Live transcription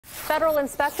Federal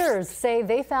inspectors say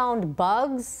they found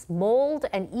bugs, mold,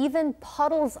 and even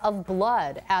puddles of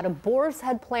blood at a Boar's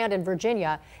Head plant in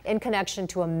Virginia in connection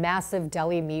to a massive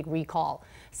deli meat recall.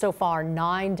 So far,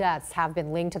 9 deaths have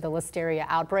been linked to the listeria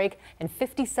outbreak, and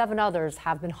 57 others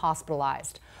have been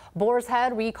hospitalized. Boar's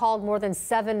Head recalled more than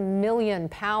 7 million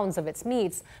pounds of its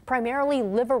meats, primarily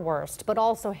liverwurst, but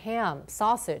also ham,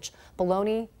 sausage,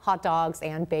 bologna, hot dogs,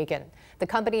 and bacon. The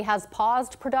company has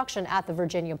paused production at the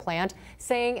Virginia plant,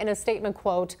 saying in a statement,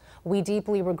 quote, "We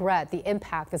deeply regret the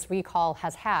impact this recall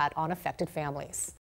has had on affected families."